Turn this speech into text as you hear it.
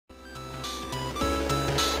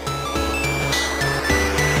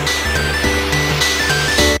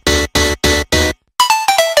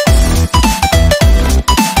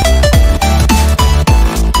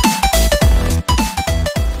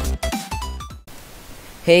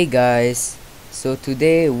Hey guys, so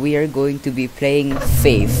today we are going to be playing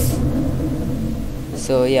Faith.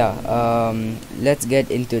 So yeah, let's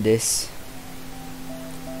get into this.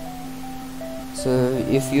 So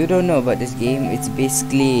if you don't know about this game, it's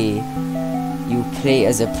basically you play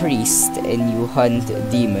as a priest and you hunt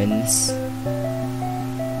demons.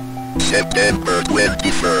 September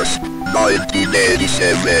 21st,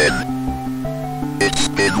 1987. It's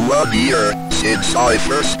been 1 year since I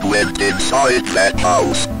first went inside that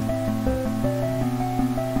house.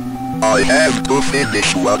 I have to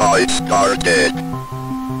finish what I started.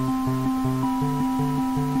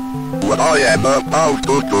 What I am about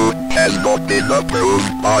to do has not been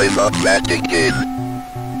approved by the Vatican.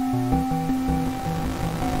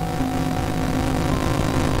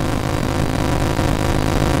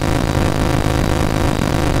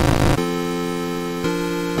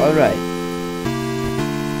 Alright.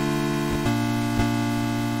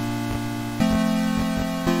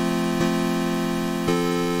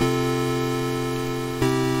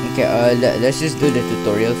 Okay, let's just do the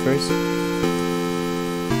tutorial first.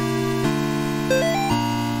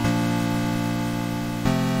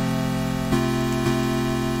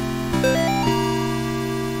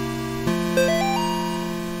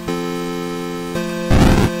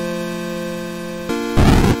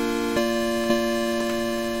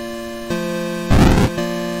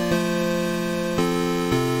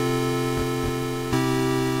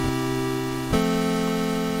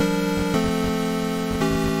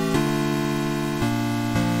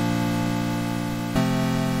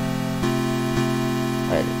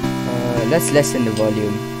 Let's lessen the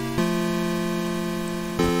volume.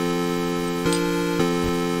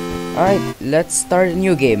 Alright, let's start a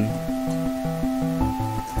new game.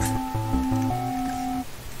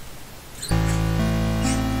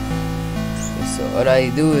 So what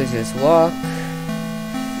I do is just walk.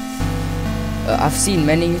 I've seen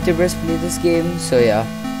many YouTubers play this game, so yeah.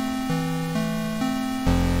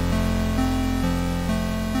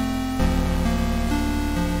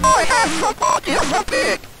 I have forgotten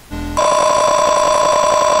something.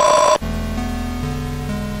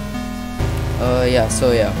 Yeah,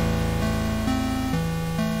 so yeah.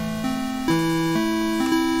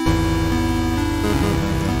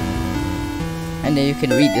 And then you can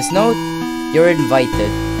read this note. You're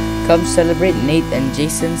invited. Come celebrate Nate and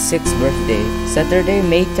Jason's 6th birthday. Saturday,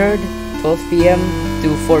 May 3rd, 12 p.m.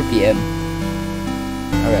 to 4 p.m.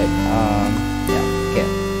 Alright, yeah, okay.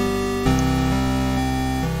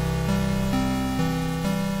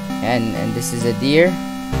 And this is a deer.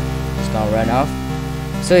 It's gonna run off.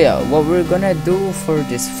 So yeah, what we're gonna do for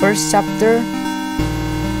this first chapter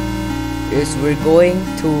is we're going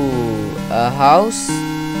to a house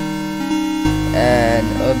and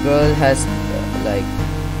a girl has like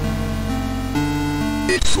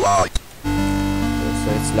It's locked. so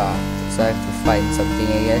it's locked, so I have to find something,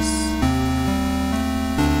 I guess.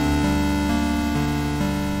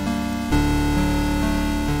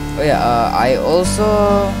 Oh yeah, I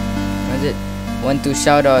also want to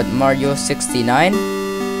shout out Mario69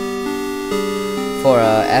 for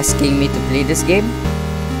asking me to play this game.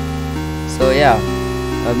 So yeah,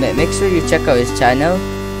 make sure you check out his channel.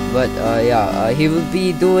 But yeah, he will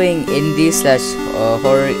be doing indie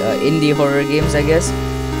horror games, I guess.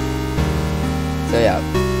 So yeah,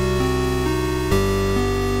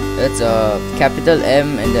 that's capital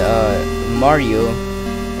M and Mario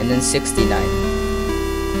and then 69.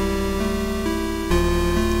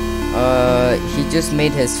 He just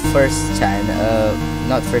made his first channel,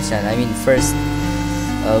 not first channel, I mean first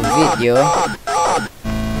video.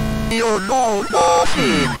 You know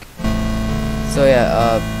nothing. So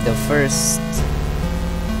yeah, the first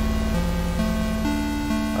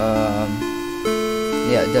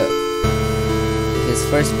yeah, his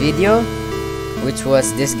first video, which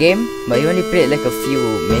was this game, but he only played like a few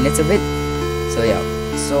minutes of it. So yeah,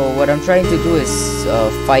 so what I'm trying to do is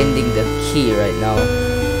finding the key right now.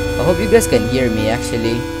 I hope you guys can hear me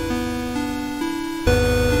actually.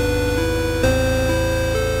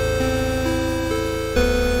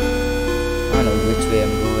 I don't know which way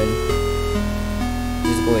I'm going.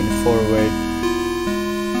 Just going forward.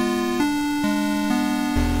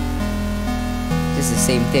 This is the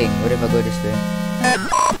same thing. What if I go this way?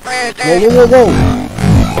 Whoa.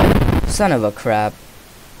 Son of a crap.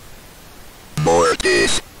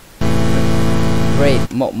 Mortis.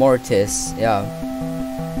 Great. Mortis. Yeah.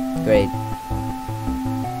 Great.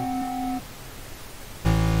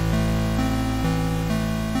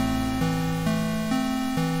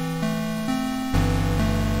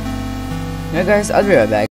 Yeah guys, I'll be right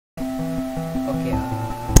back. Okay,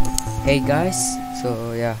 hey guys,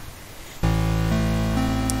 so yeah,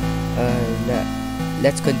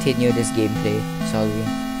 let's continue this gameplay, shall we?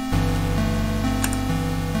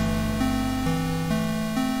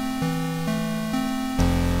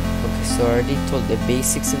 Okay, so I already told the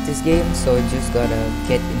basics of this game, so I just gotta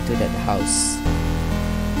get into that house.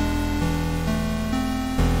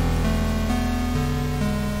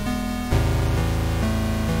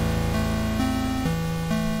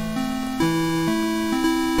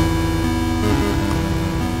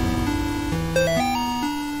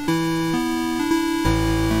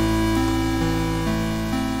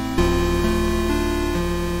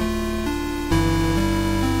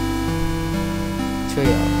 So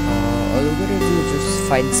yeah, all we're gonna do is just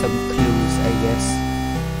find some clues, I guess.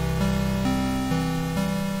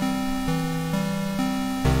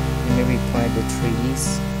 And maybe plant the trees.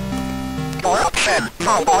 Corruption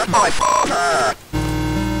powered by father.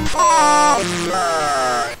 Father.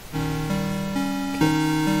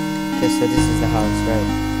 Okay, so this is the house, right?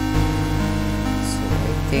 So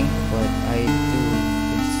I think what I do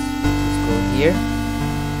is just go here.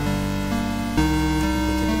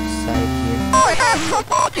 Go to the side here. I have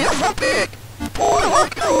somebody as a big boy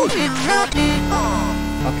like those in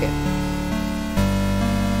Okay.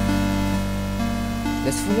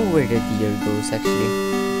 Let's follow where the deer goes, actually.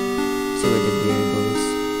 See where the deer goes.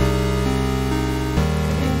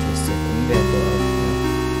 I'm interested. I'm gonna go up now.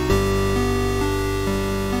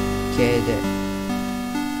 Okay, there.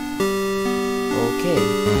 Okay.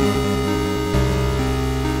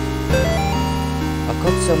 I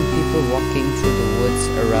caught some people walking through the woods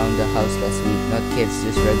around the house last week. Not kids,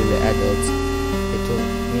 just regular adults. They told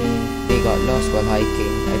me they got lost while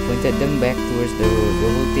hiking. I pointed them back towards the road. The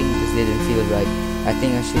whole thing just didn't feel right. I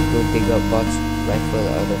think I should go dig a Bot's rifle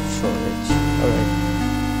out of storage. Alright.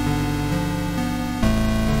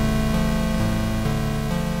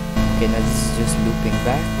 Okay, now this is just looping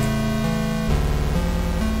back.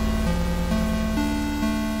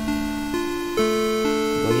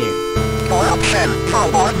 Go here. corruption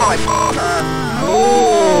powered by father.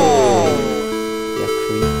 Yeah,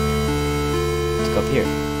 creep. Let's go up here.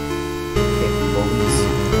 Okay, bones.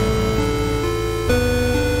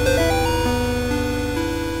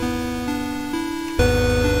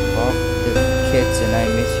 Bob the kids and I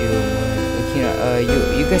miss you. You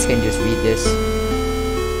know, you guys can just read this.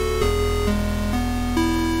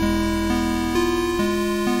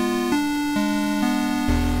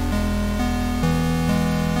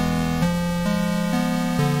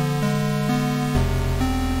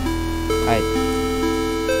 Alright.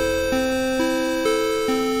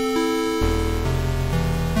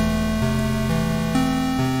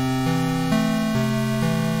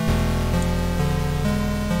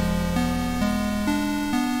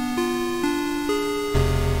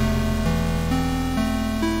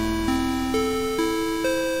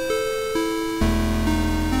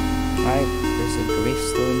 Alright, there's a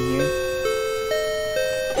gravestone here.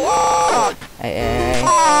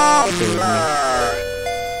 Stay with me.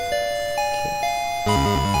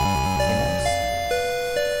 Okay, nice.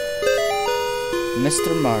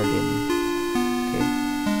 Mr. Martin. Okay.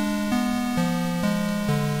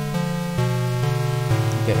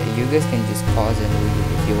 Okay, you guys can just pause and read it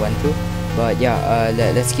if you want to. But yeah,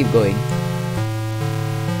 let's keep going.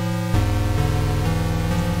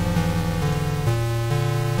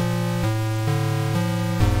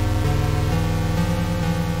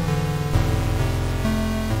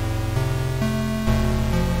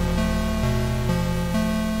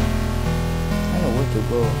 To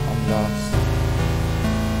go, I'm lost.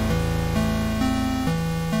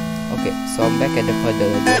 Okay, so I'm back at the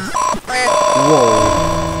puddle again. Whoa.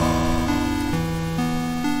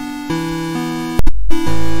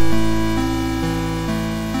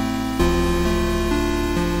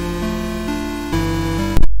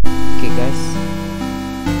 Okay, guys.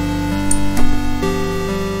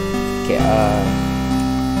 Okay,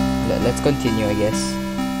 let's continue, I guess.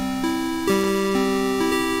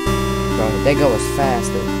 That guy was fast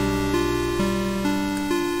though.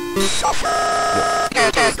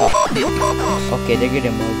 Okay, they're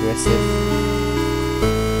getting more aggressive.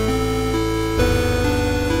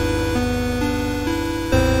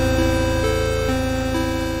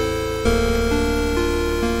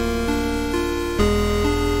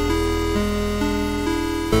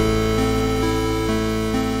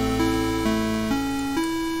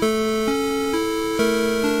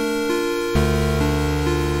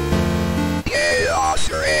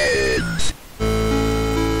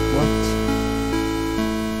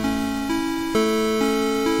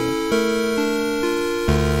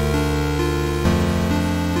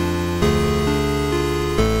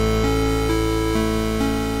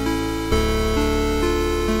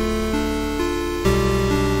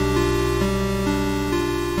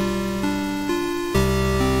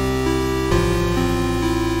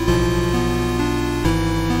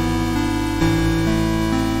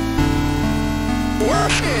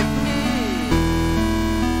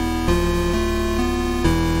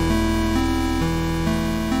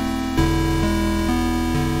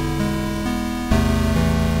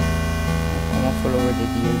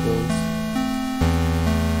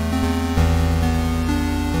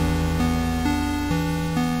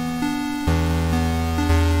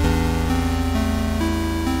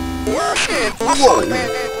 Whoa!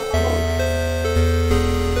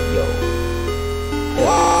 Yo.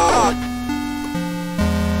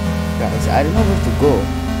 Guys, I don't know where to go.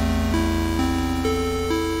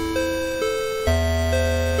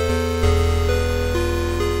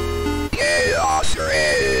 Chaos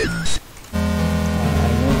reigns. I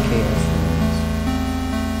know chaos runs.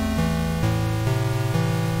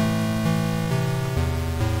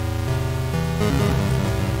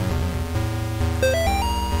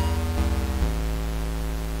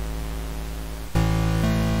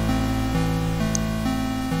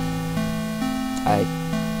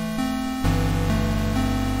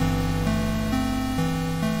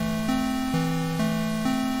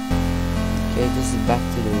 Okay, this is back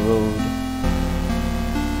to the road.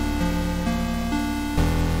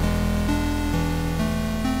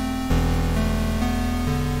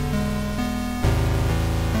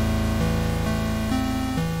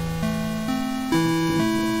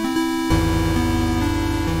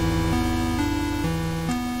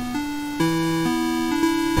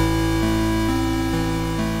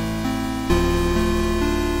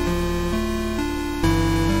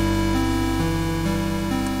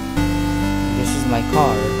 My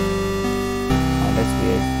car. Oh, that's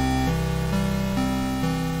weird.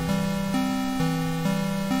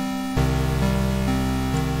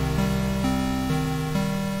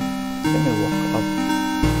 Let me walk up.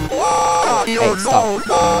 Hey, stop.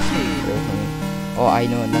 Oh, I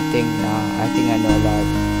know nothing. Nah, I think I know a lot.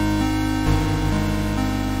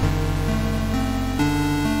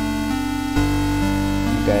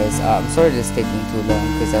 You guys, I'm sorry this is taking too long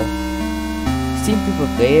because I've seen people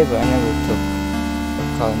play it, but I never took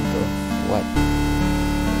account of what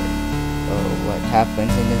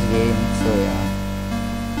happens in this game. So yeah.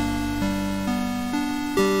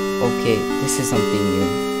 Okay, this is something new.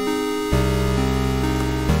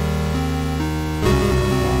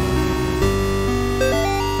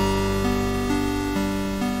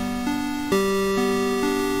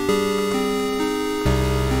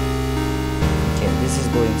 Okay, this is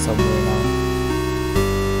going somewhere now.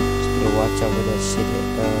 Just gotta watch out for that shit.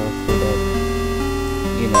 For that.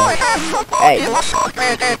 You know. Hey!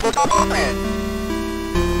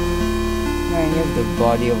 Man, you have the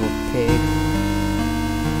body of a pig.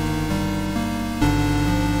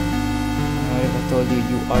 What if I told you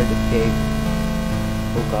you are the pig?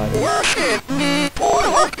 Oh god. Worship me for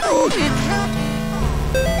what goes in.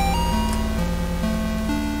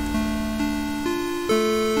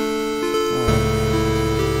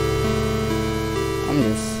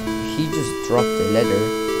 He just dropped the letter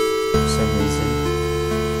for some reason.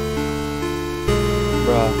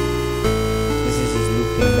 Bruh, this is just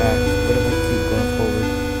looping back. What if I keep going forward?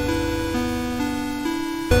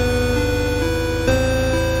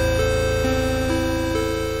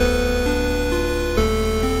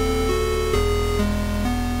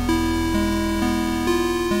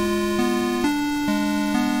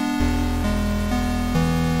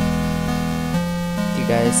 Okay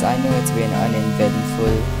guys, I know it's been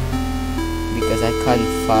uneventful because I can't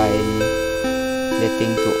find the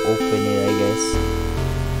thing to open it, I guess.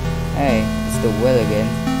 Hey, it's the well again.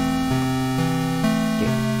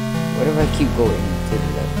 Okay, what if I keep going to the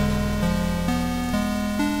left?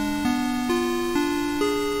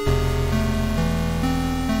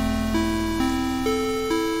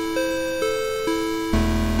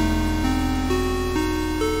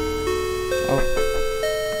 Oh.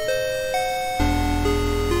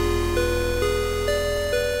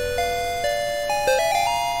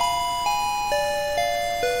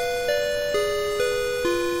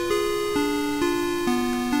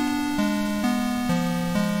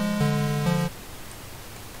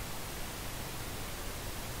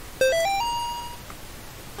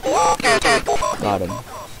 Got him.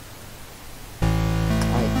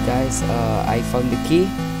 Alright guys, I found the key.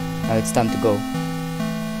 Now it's time to go.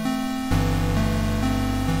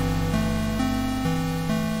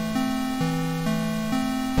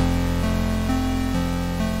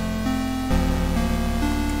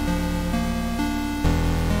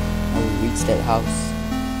 I will reach that house.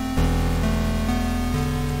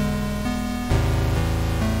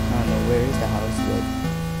 I don't know where is the house, but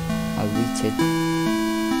I'll reach it.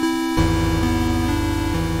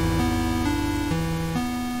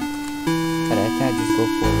 I just go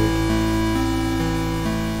forward.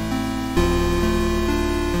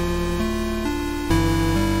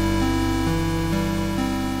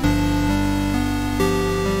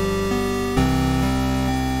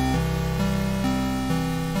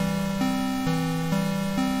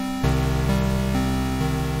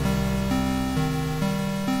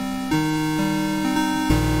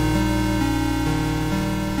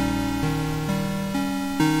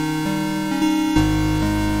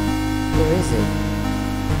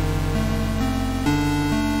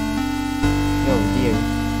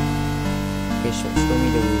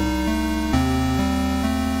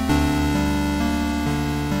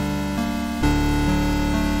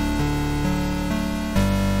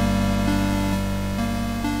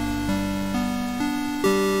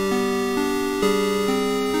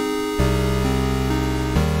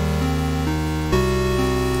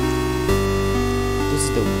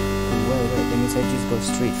 the well, right? That means I just go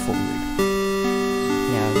straight forward.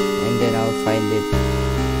 Yeah, and then I'll find it.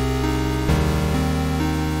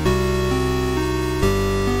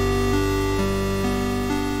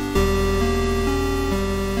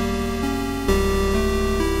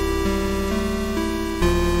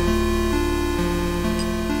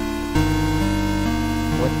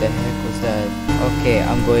 What the heck was that? Okay,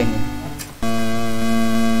 I'm going.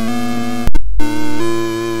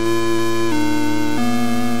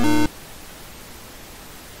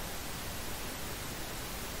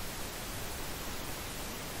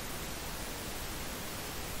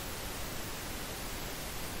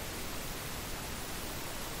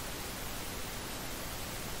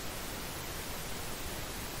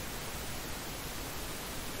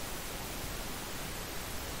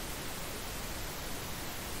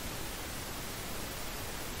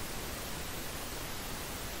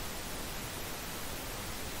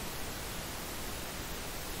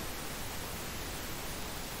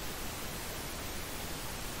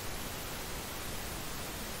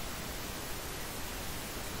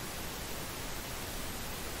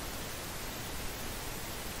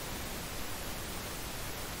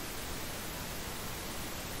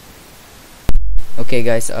 Okay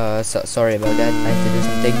guys, sorry about that. I had to do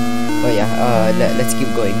something. But yeah, let's keep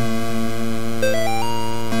going.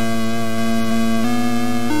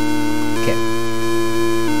 Okay.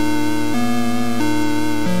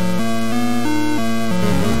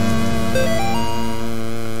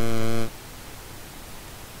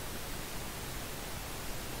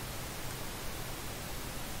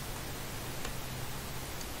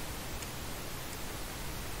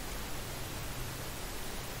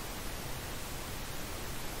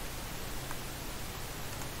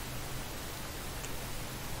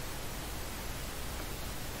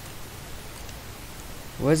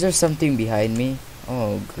 Was there something behind me?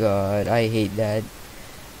 Oh god, I hate that.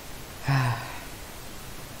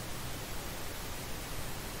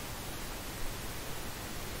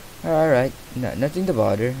 Alright, nothing to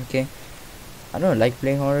bother, okay? I don't like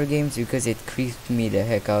playing horror games because it creeps me the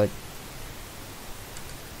heck out.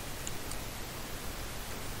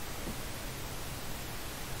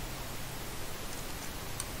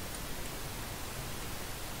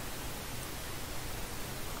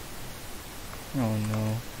 Oh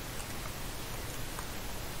no.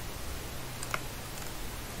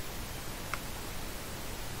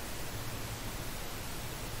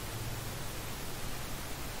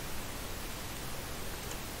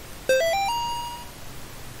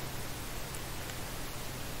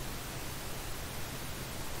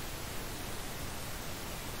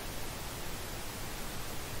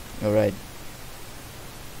 Alright.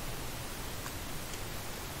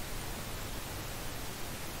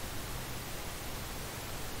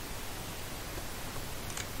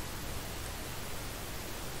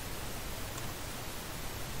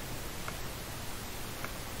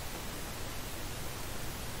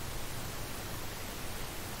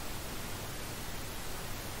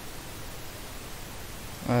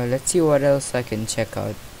 Let's see what else I can check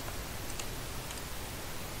out.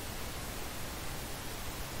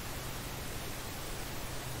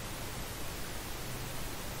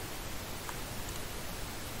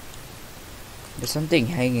 There's something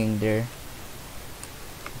hanging there.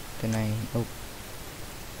 Can I? Oh.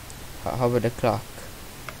 How about the clock?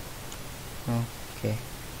 Oh, okay.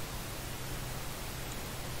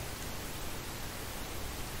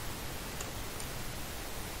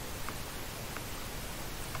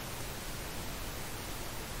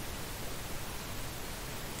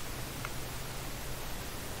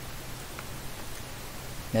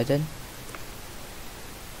 Nothing?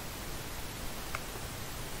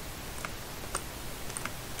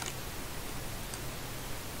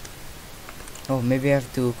 Oh, maybe I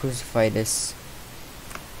have to crucify this.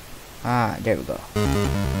 Ah, there we go.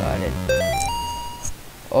 Got it.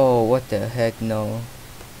 Oh, what the heck? No.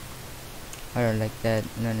 I don't like that.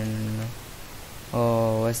 No, no, no, no.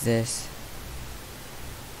 Oh, what's this?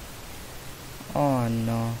 Oh,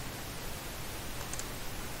 no.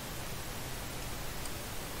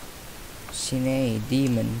 Shine,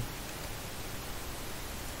 demon.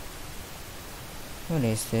 What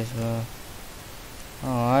is this, bro?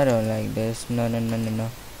 Oh, I don't like this. No, no, no, no, no.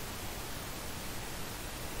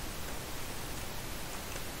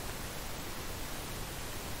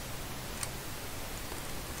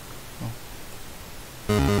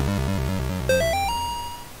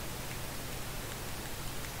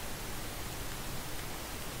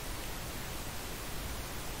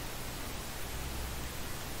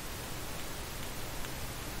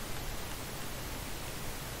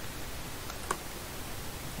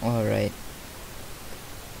 All right.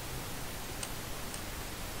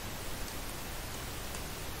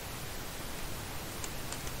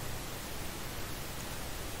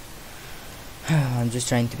 I'm just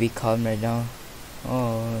trying to be calm right now.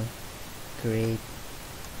 Oh, great.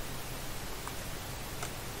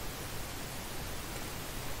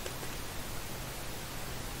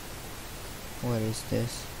 What is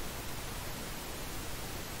this?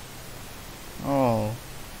 Oh,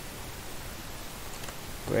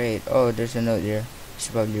 great. Oh, there's a note there. I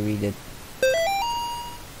should probably read it.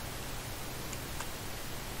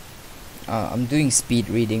 I'm doing speed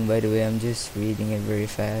reading, by the way. I'm just reading it very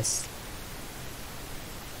fast.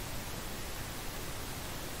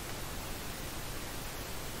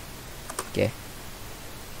 Okay.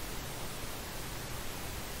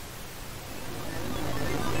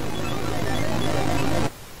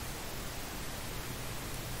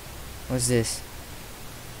 What's this?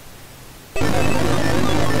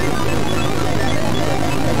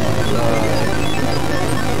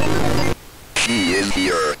 She is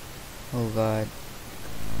here. Oh god.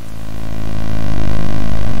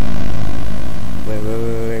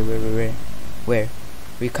 Where?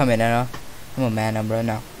 We coming, Anna? I'm a man up, bro,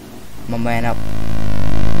 now. I'm a man up.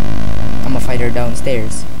 I'm a fighter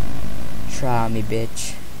downstairs. Try me,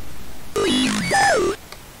 bitch.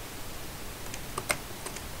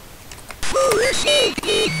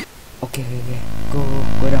 Okay. Go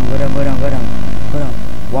down.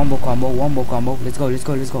 Wombo combo. Let's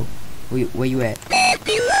go. Where you at?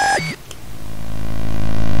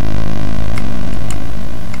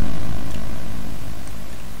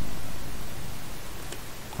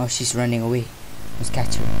 Oh, she's running away. Let's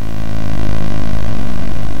catch her.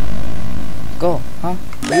 Go, huh?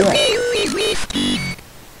 Where you at?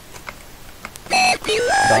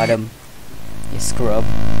 Got him. You scrub.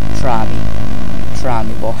 Try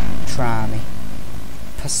me, boy. Try me.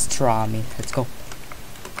 Pastrami. Let's go.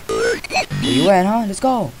 Where you at, huh? Let's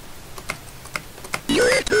go.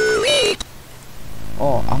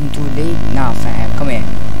 Oh, I'm too late? Nah, fam. Come here.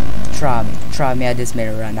 Try me at this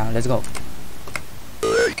minute right now. Let's go.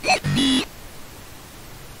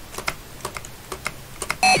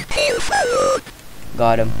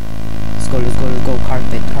 Got him. Let's go.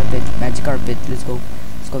 Carpet. Magic carpet. Let's go,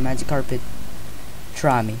 magic carpet.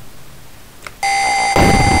 Try me.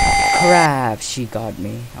 Crap, she got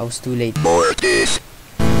me. I was too late. Mortis.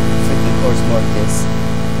 Freaking course, Mortis.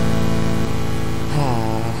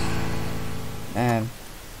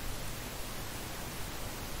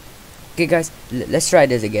 Okay, guys, let's try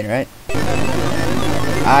this again, right?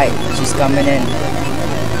 Alright, she's coming in.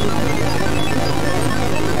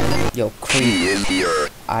 Yo, creep. She is here.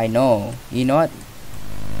 I know. You know what?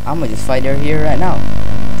 I'm gonna just fight her here right now.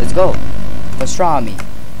 Let's go. Pastrami.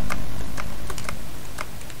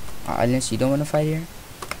 Unless you don't wanna fight here,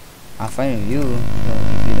 I'm fine with you. No,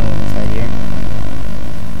 if you don't wanna fight here.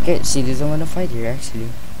 Okay, she doesn't wanna fight here actually.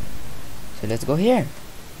 So let's go here.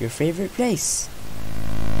 Your favorite place.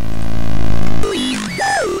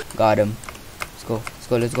 Got him. Let's go.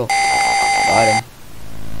 Got him.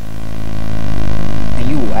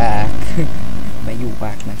 Man, you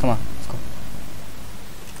whack. Man. Come on, let's go.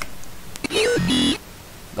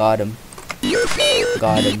 Got him.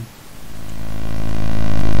 Got him.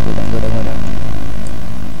 Go down.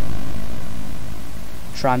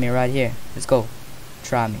 Try me right here. Let's go.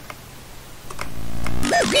 Try me.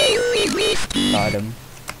 Got him.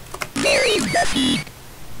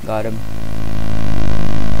 Got him.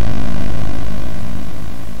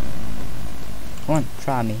 Come on,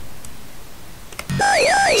 try me.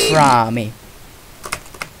 Try me.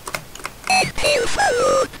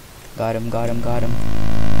 Got him. Go to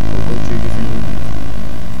a different room.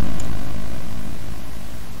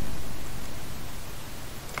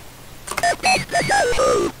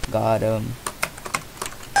 Got him.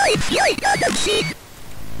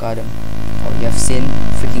 Got him. Oh, you have sin.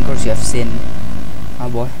 Freaking course you have sin. Ah,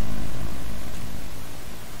 boy.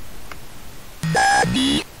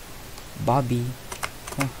 Bobby.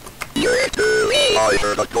 Huh. I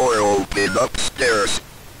heard a door open upstairs.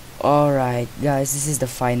 Alright, guys, this is the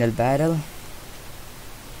final battle.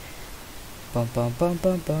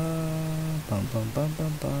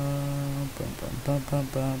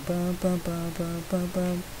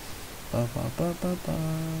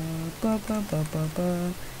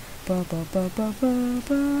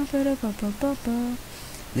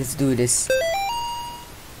 Let's do this.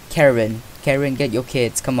 Karen, get your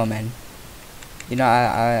kids. Come on, man. You know,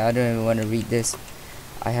 I don't even want to read this.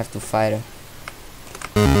 I have to fight her.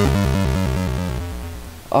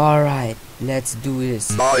 Alright, let's do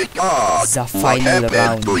this. My God, The final what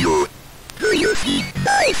round. to you? Do you think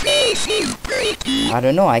my face is pretty? I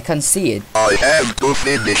don't know, I can't see it. I have to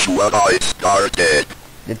finish what I started.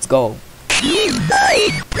 Let's go. You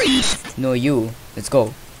died, priest. No, you. Let's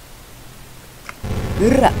go.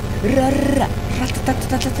 Ra, ra, ra,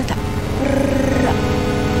 ratatatatata. Ra,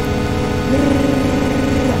 ra,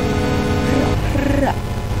 ra.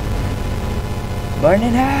 Burn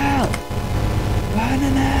in hell! Burn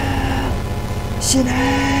in hell!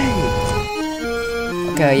 Sinead!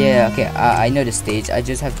 Okay, yeah, okay, I know the stage. I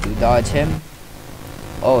just have to dodge him.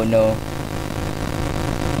 Oh no.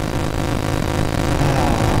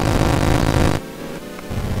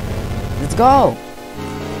 Let's go!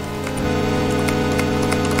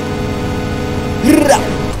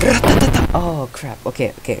 Oh crap,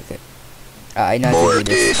 okay. I know how to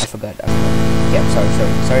do this. I forgot. Okay, I'm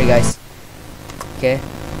sorry guys. Okay,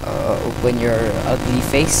 open your ugly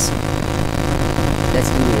face. Let's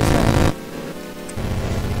do this, man.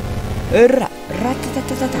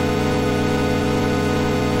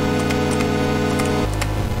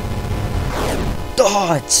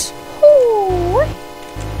 Dodge!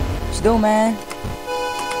 Just do, man.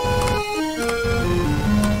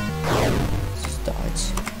 Just dodge.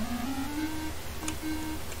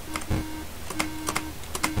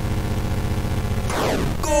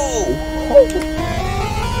 Go!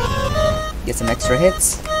 Get some extra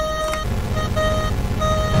hits.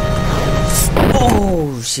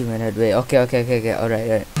 Oh, she went that way. Okay.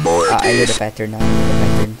 Alright. I know the pattern now.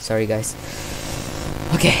 Sorry, guys.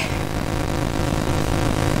 Okay.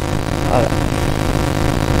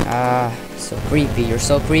 So creepy. You're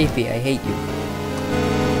so creepy. I hate you.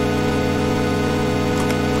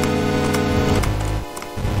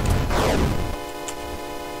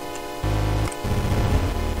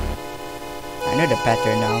 I know the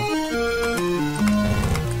pattern now.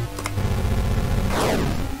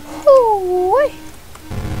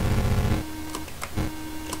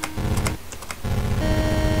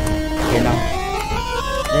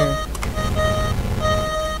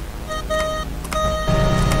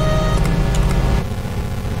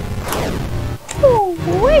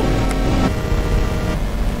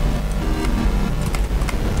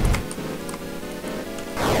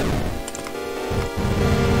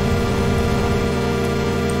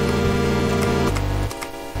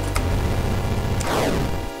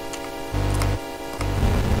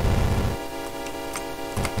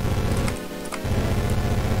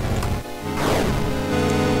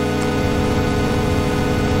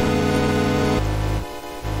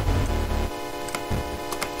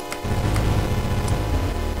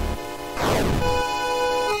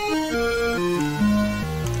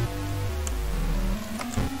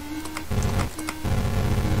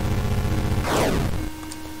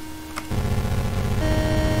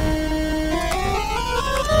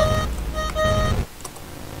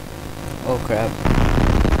 Oh crap.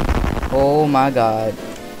 Oh my god.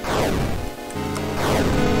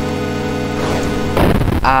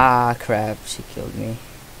 Ah crap, she killed me.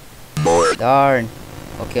 Darn.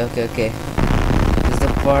 Okay. This is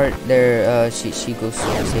the part there she goes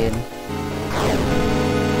Super Saiyan.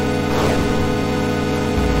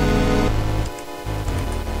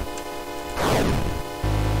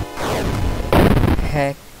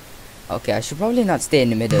 Heck. Okay, I should probably not stay in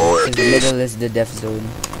the middle, because the middle is the death zone.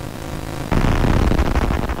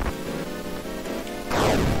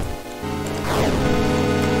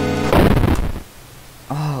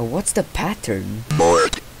 Oh, what's the pattern? I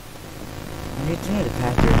need to know the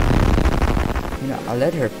pattern. You know, I'll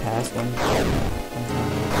let her pass one time.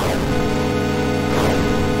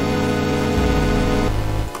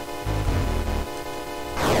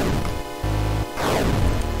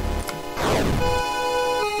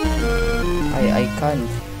 I can't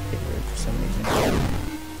hit her for some reason.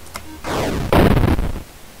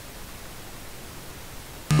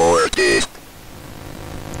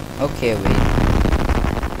 Okay, wait.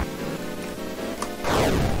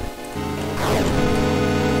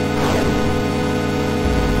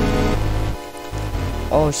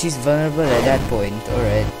 Oh, she's vulnerable at that point.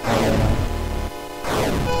 Alright, I know now.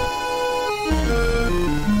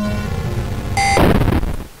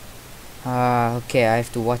 Okay, I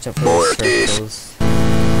have to watch out for the circles.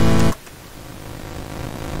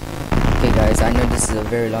 Okay guys, I know this is a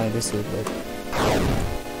very long episode, but...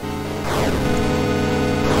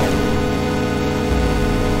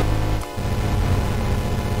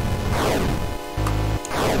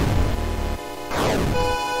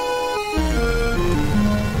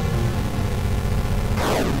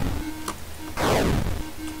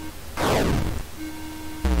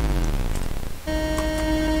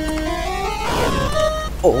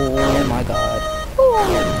 Oh my god.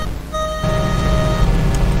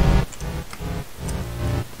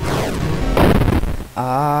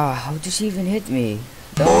 How did she even hit me?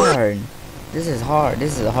 Darn. This is hard.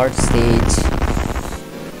 This is a hard stage.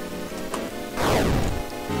 I'm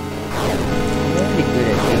really good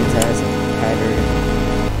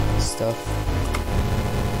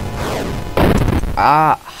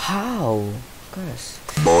How?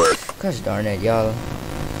 More. Gosh darn it, y'all.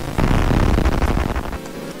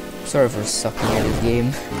 Sorry for sucking at this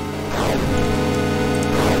game.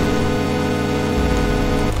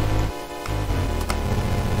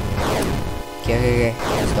 Okay.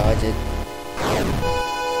 Just dodge it.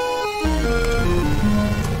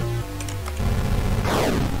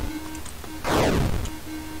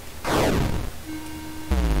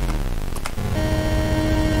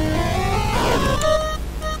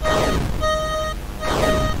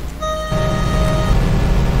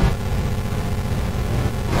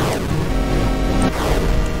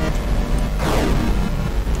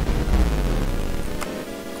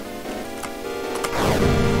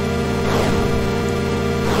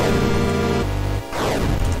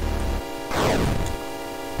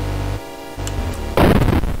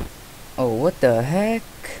 Oh, what the heck?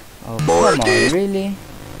 Oh, come on, really?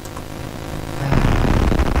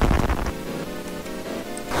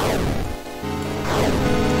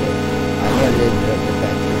 I'm gonna leave it at the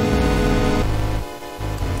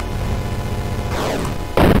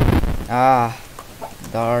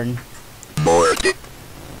back. Darn. More.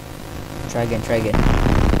 Try again.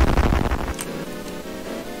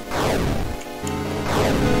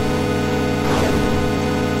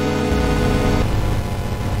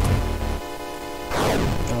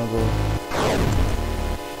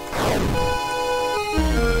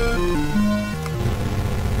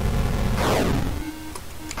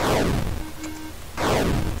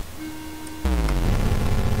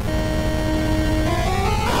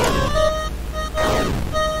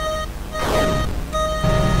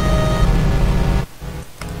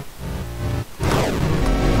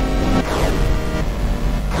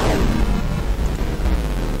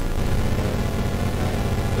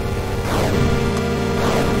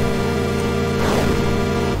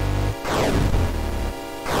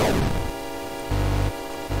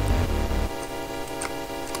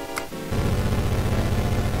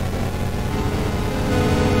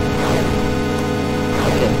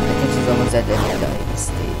 At the dying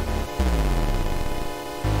state.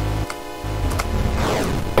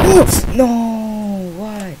 No,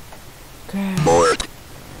 what? Crap.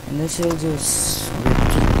 And then she'll just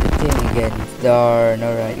repeat the thing again. Darn,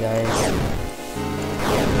 alright guys.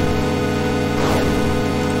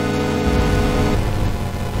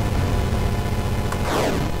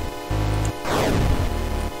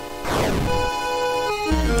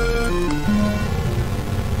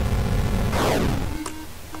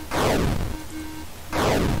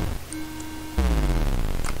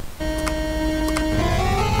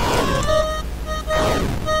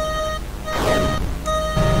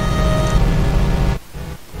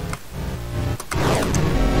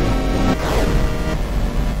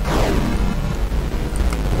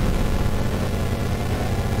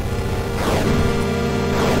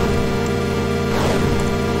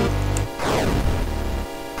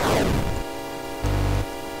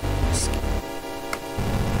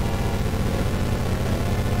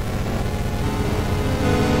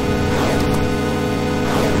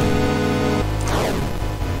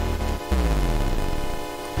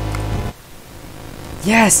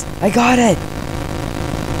 Yes, I got it.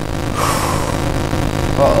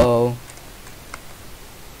 Uh-oh.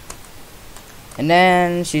 And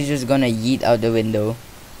then she's just gonna yeet out the window.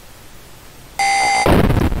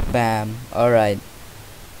 Bam. Alright.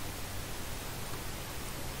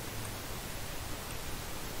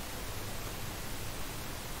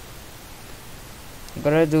 What I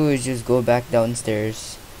gotta do is just go back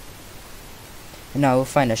downstairs. And now we'll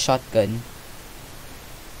find a shotgun.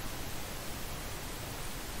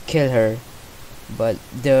 Kill her. But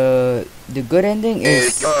the good ending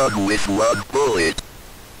is done with one bullet.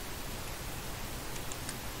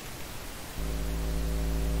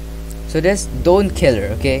 So just don't kill her,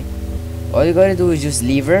 okay? All you gotta do is just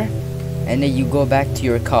leave her, and then you go back to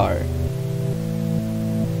your car.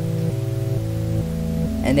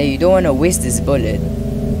 And then you don't wanna waste this bullet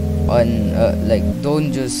on like,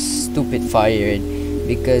 don't just stupid fire it,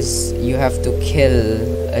 because you have to kill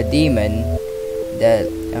a demon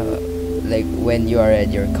that like when you are at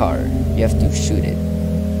your car, you have to shoot it.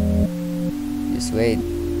 Just wait.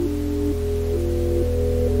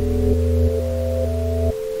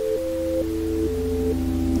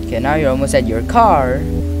 Okay, now you're almost at your car. I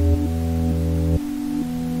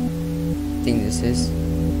think this is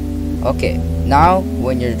okay. Now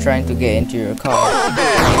when you're trying to get into your car,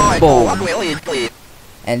 boom,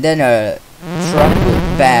 and then a truck will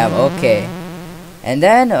bam. Okay, and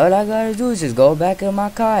then all I gotta do is just go back in my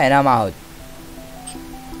car and I'm out.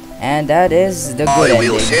 And that is the good ending.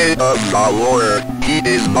 I will say of the Lord, He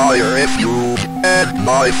is my refuge and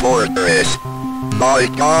my fortress. my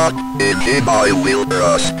God, in him I will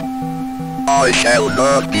trust. I shall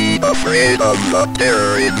not be afraid of the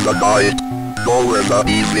terror in the night, nor the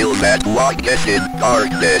evil that walketh in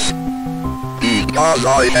darkness. Because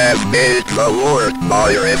I have made the Lord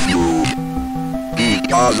my refuge.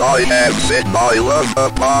 Because I have set my love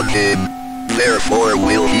upon him, therefore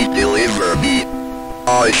will he deliver me.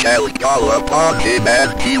 I shall call upon him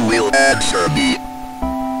and he will answer me.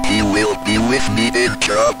 He will be with me in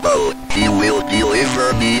trouble. He will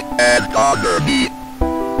deliver me and honor me.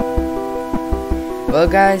 Well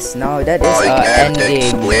guys, now that is I can't ending.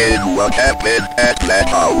 explain what happened at that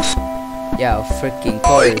house. Yeah, freaking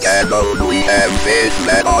I course. can only have faith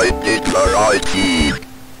that I did the right thing.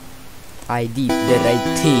 I did the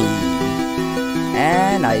right thing.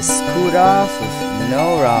 And I screwed off with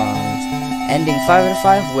no wrongs. Ending 5 out of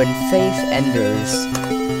 5 when faith enters.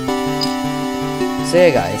 So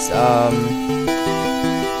yeah guys,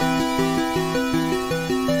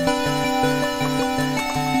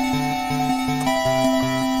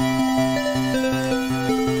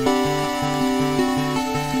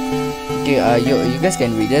 okay, you guys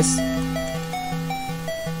can read this.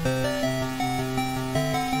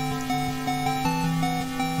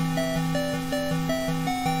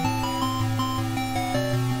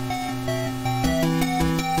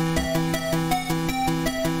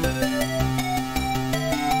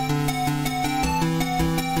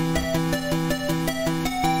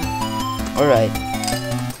 Alright.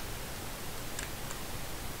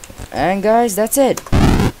 And guys, that's it.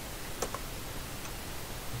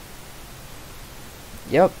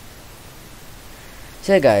 Yep.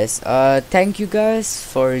 So guys, thank you guys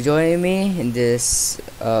for joining me in this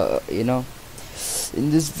in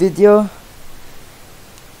this video.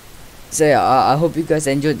 So yeah, I hope you guys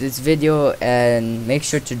enjoyed this video, and make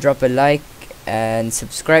sure to drop a like and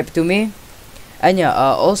subscribe to me. And yeah,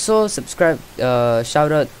 also subscribe,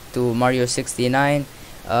 shout out to Mario69.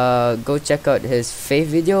 Go check out his faith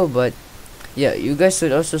video. But yeah, you guys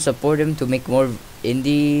should also support him to make more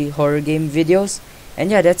indie horror game videos. And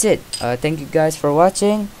yeah, that's it. Thank you guys for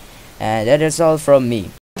watching, and that is all from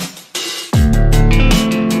me.